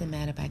ended the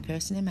matter by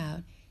cursing him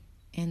out,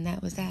 and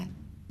that was that.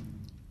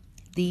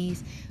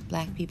 These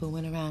black people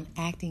went around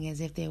acting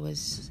as if there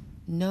was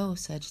no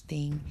such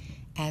thing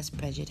as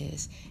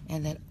prejudice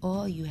and that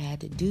all you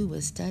had to do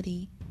was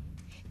study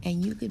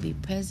and you could be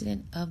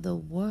president of the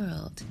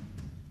world.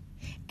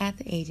 At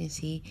the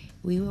agency,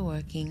 we were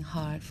working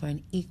hard for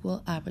an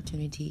equal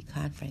opportunity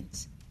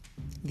conference.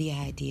 The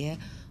idea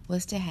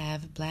was to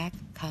have black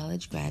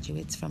college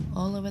graduates from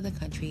all over the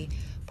country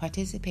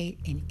participate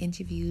in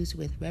interviews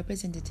with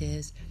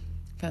representatives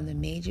from the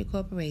major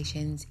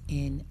corporations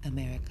in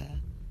America.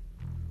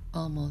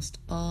 Almost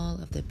all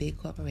of the big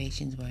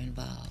corporations were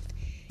involved,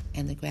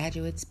 and the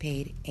graduates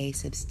paid a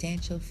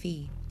substantial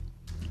fee,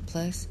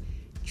 plus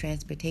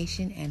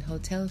transportation and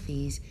hotel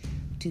fees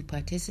to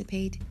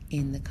participate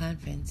in the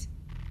conference.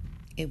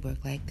 It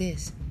worked like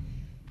this.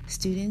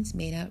 Students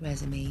made out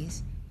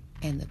resumes,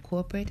 and the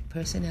corporate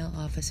personnel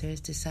officers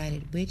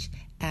decided which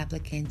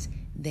applicants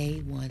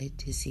they wanted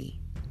to see.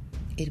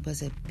 It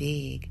was a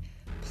big,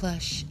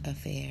 plush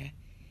affair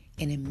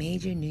in a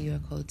major New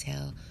York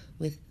hotel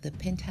with the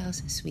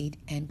penthouse suite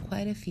and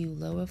quite a few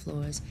lower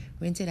floors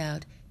rented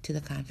out to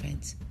the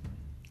conference.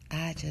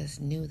 I just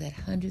knew that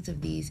hundreds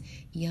of these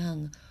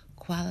young,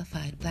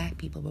 qualified black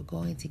people were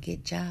going to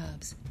get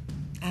jobs.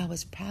 I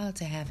was proud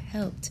to have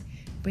helped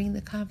bring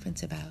the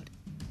conference about.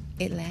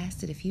 It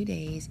lasted a few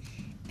days,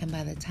 and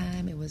by the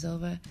time it was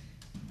over,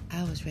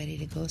 I was ready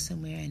to go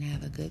somewhere and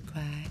have a good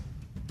cry.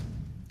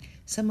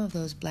 Some of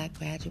those black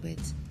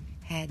graduates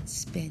had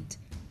spent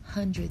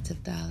hundreds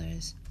of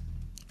dollars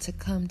to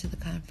come to the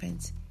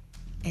conference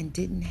and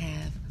didn't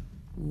have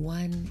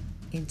one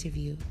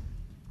interview.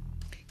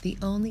 The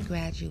only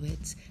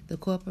graduates the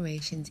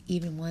corporations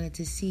even wanted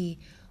to see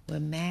were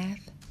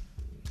math,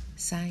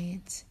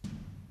 science,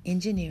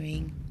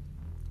 engineering,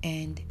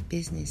 and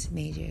business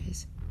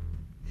majors.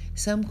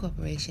 Some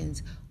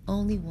corporations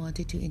only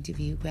wanted to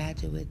interview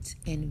graduates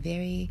in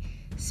very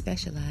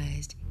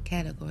specialized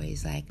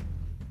categories like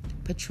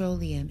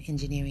petroleum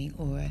engineering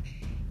or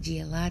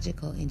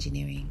geological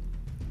engineering.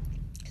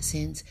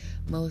 Since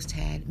most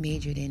had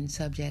majored in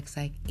subjects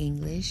like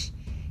English,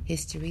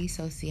 history,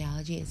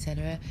 sociology,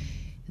 etc.,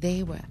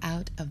 they were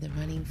out of the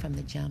running from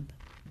the jump.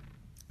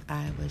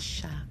 I was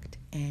shocked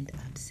and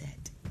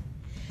upset.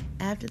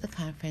 After the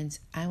conference,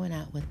 I went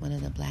out with one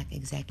of the black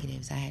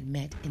executives I had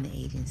met in the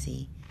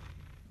agency.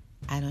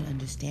 I don't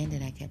understand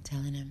it, I kept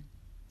telling him.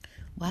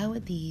 Why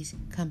would these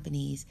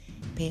companies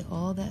pay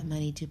all that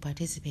money to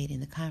participate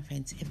in the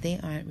conference if they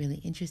aren't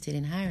really interested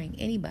in hiring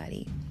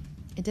anybody?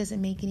 It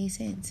doesn't make any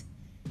sense.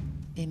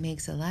 It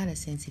makes a lot of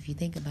sense if you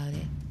think about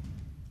it.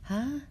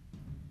 Huh?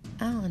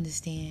 I don't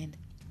understand.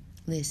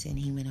 Listen,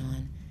 he went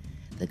on.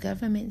 The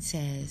government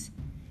says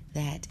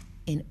that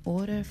in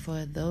order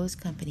for those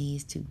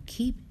companies to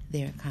keep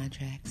their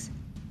contracts,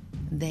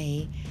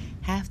 they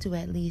have to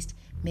at least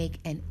make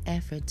an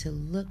effort to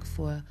look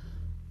for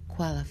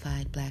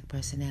qualified black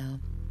personnel.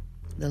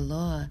 The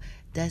law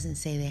doesn't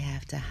say they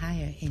have to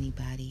hire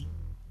anybody.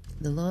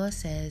 The law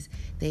says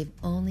they've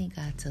only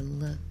got to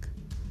look.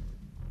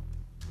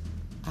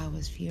 I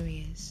was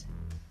furious.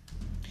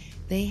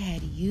 They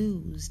had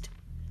used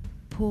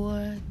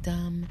poor,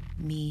 dumb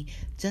me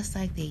just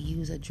like they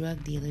use a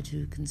drug dealer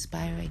to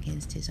conspire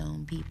against his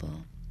own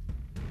people.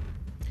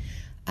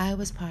 I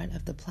was part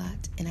of the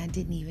plot, and I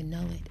didn't even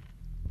know it.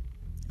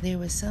 There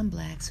were some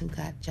blacks who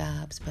got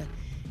jobs, but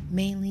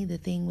mainly the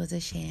thing was a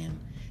sham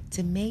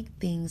to make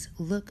things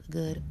look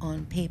good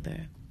on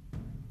paper.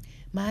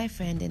 My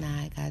friend and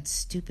I got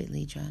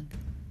stupidly drunk,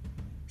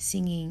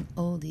 singing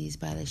oldies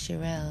by the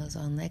Shirelles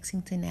on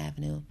Lexington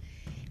Avenue,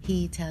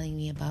 he telling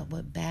me about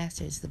what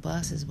bastards the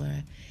bosses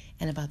were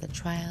and about the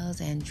trials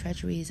and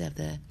treacheries of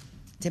the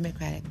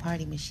Democratic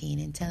Party machine,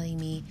 and telling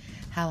me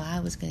how I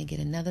was going to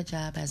get another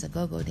job as a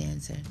go-go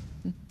dancer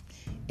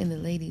in the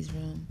ladies'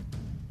 room.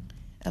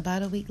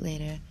 About a week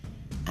later,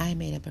 I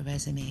made up a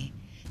resume,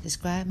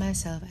 described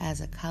myself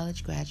as a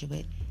college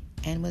graduate,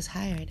 and was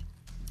hired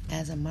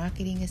as a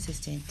marketing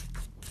assistant.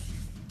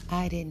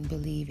 I didn't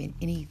believe in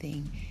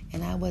anything,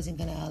 and I wasn't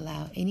going to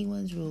allow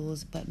anyone's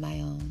rules but my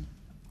own.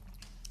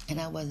 And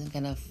I wasn't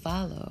going to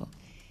follow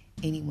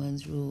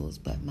anyone's rules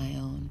but my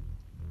own.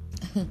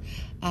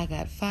 I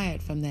got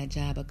fired from that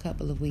job a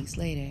couple of weeks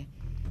later,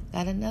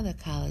 got another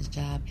college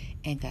job,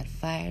 and got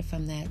fired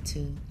from that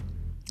too.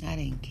 I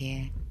didn't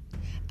care.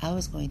 I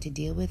was going to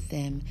deal with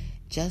them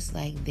just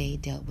like they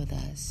dealt with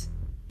us.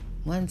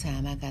 One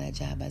time I got a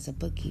job as a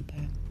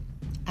bookkeeper.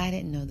 I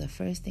didn't know the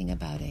first thing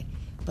about it,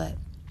 but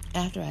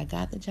after I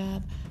got the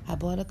job, I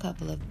bought a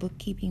couple of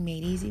bookkeeping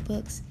made easy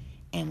books,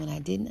 and when I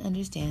didn't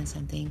understand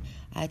something,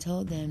 I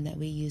told them that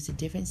we used a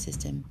different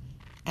system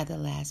at the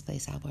last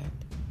place I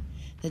worked.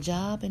 The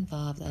job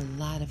involved a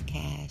lot of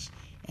cash,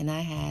 and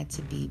I had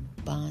to be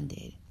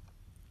bonded.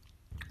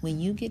 When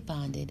you get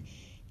bonded,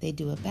 they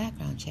do a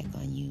background check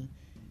on you.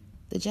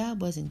 The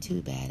job wasn't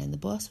too bad, and the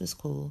boss was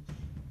cool.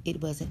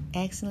 It was an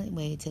excellent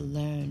way to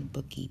learn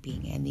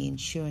bookkeeping and the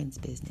insurance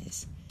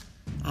business.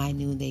 I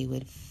knew they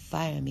would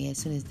fire me as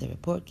soon as the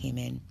report came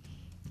in,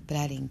 but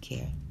I didn't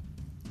care.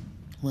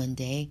 One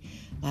day,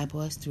 my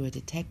boss threw a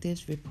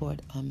detective's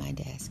report on my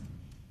desk.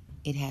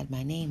 It had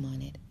my name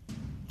on it.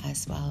 I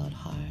swallowed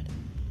hard.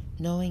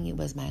 Knowing it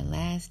was my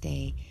last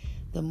day,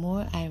 the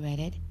more I read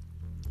it,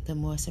 the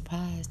more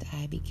surprised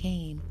I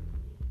became.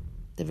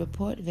 The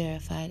report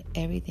verified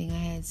everything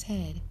I had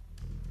said.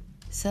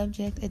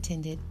 Subject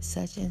attended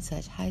such and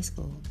such high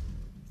school.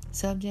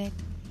 Subject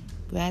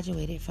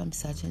graduated from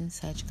such and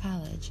such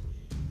college.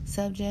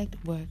 Subject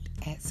worked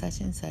at such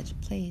and such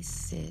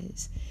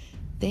places.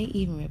 They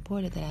even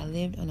reported that I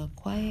lived on a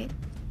quiet,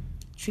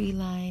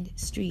 tree-lined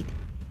street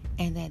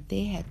and that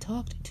they had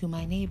talked to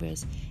my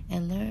neighbors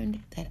and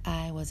learned that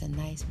I was a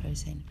nice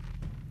person.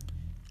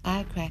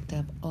 I cracked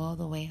up all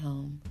the way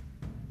home.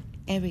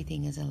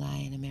 Everything is a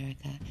lie in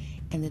America,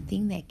 and the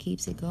thing that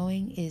keeps it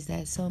going is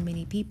that so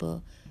many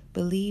people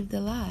believe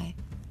the lie.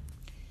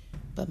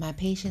 But my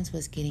patience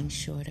was getting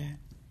shorter,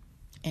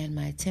 and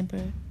my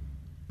temper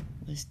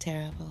was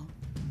terrible.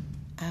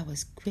 I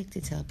was quick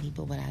to tell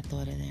people what I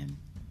thought of them.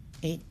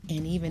 And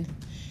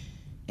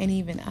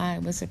even I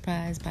was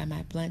surprised by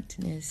my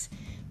bluntness.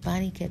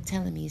 Bonnie kept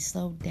telling me,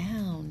 "Slow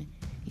down.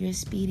 You're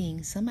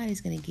speeding. Somebody's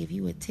going to give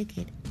you a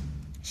ticket."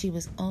 She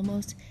was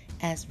almost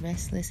as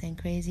restless and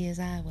crazy as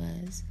I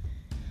was.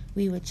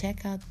 We would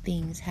check out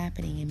things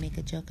happening and make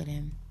a joke of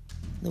them.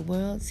 The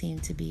world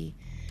seemed to be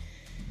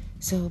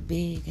so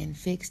big and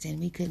fixed, and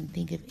we couldn't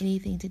think of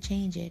anything to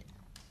change it.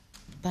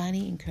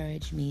 Bonnie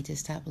encouraged me to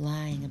stop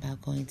lying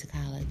about going to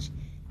college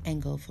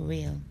and go for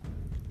real.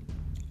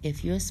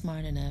 If you're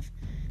smart enough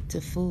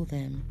to fool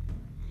them,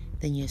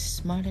 then you're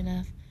smart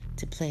enough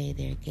to play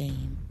their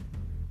game.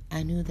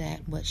 I knew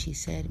that what she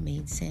said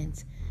made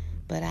sense,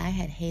 but I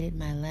had hated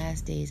my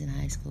last days in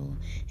high school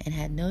and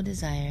had no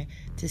desire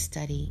to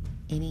study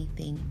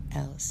anything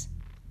else.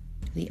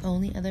 The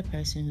only other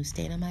person who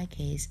stayed on my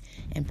case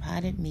and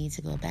prodded me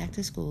to go back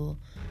to school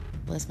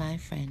was my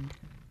friend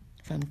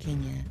from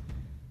Kenya.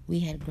 We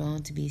had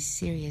grown to be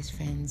serious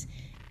friends,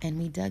 and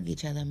we dug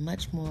each other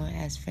much more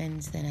as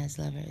friends than as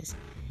lovers.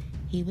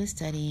 He was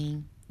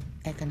studying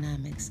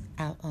economics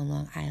out on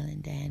Long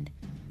Island, and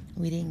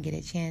we didn't get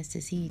a chance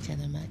to see each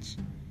other much.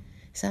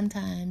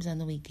 Sometimes on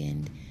the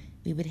weekend,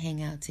 we would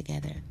hang out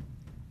together.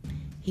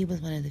 He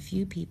was one of the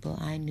few people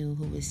I knew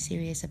who was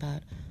serious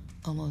about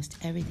almost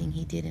everything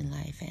he did in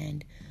life,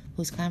 and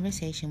whose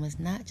conversation was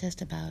not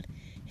just about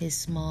his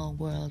small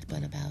world,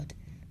 but about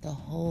the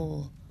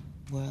whole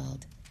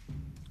world.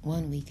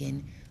 One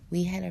weekend,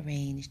 we had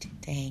arranged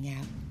to hang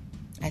out.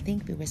 I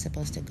think we were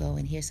supposed to go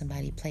and hear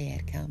somebody play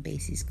at Count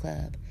Basie's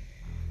club.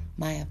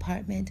 My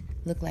apartment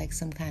looked like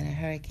some kind of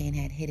hurricane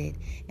had hit it,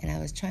 and I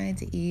was trying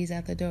to ease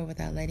out the door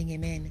without letting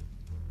him in.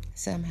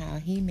 Somehow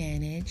he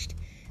managed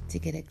to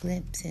get a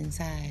glimpse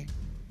inside.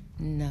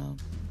 "No,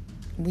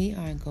 we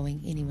aren't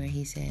going anywhere,"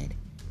 he said.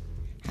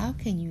 "How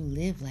can you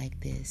live like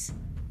this?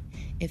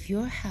 If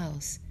your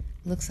house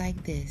looks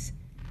like this,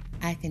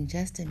 I can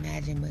just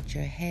imagine what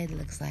your head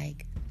looks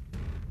like."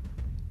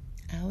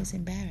 I was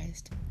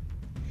embarrassed,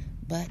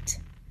 but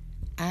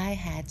I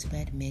had to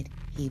admit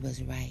he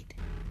was right.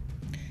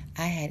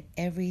 I had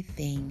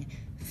everything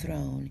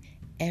thrown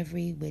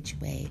every which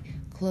way,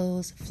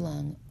 clothes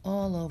flung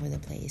all over the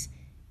place.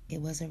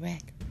 It was a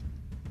wreck.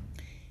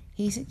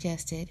 He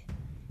suggested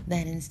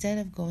that instead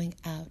of going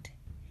out,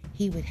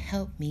 he would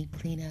help me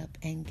clean up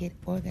and get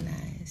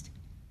organized.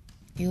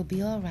 "You'll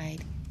be all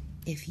right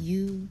if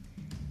you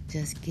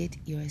just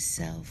get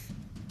yourself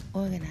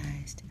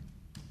organized.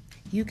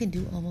 You can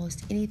do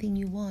almost anything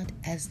you want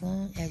as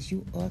long as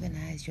you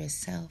organize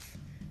yourself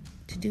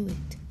to do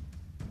it."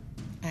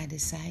 I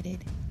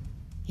decided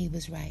he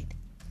was right.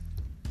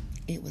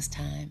 It was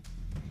time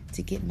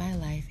to get my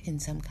life in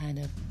some kind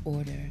of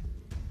order.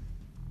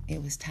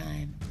 It was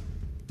time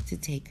to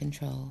take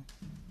control.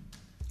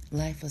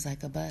 Life was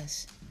like a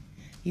bus.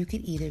 You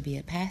could either be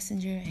a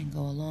passenger and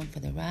go along for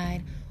the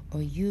ride,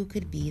 or you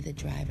could be the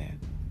driver.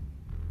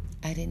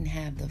 I didn't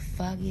have the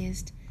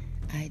foggiest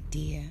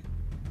idea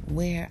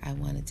where I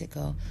wanted to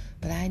go,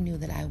 but I knew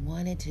that I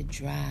wanted to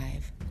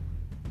drive.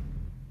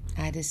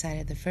 I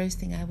decided the first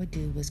thing I would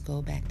do was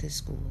go back to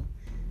school.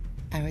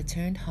 I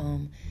returned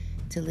home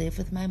to live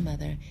with my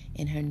mother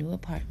in her new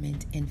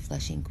apartment in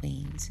Flushing,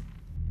 Queens.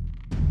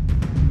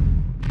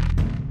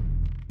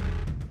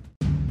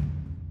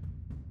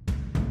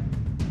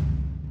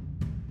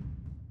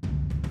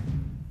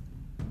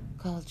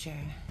 Culture.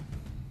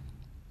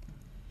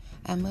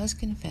 I must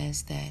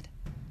confess that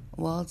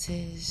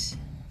waltzes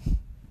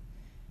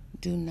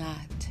do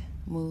not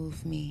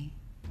move me.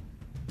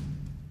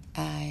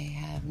 I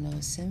have no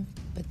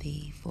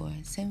sympathy for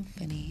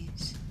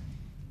symphonies.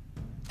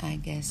 I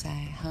guess I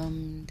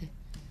hummed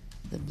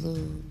the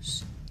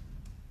blues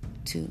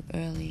too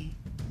early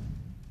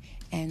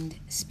and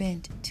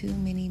spent too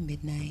many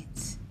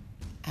midnights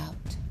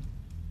out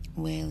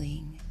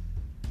wailing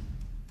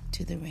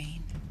to the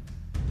rain.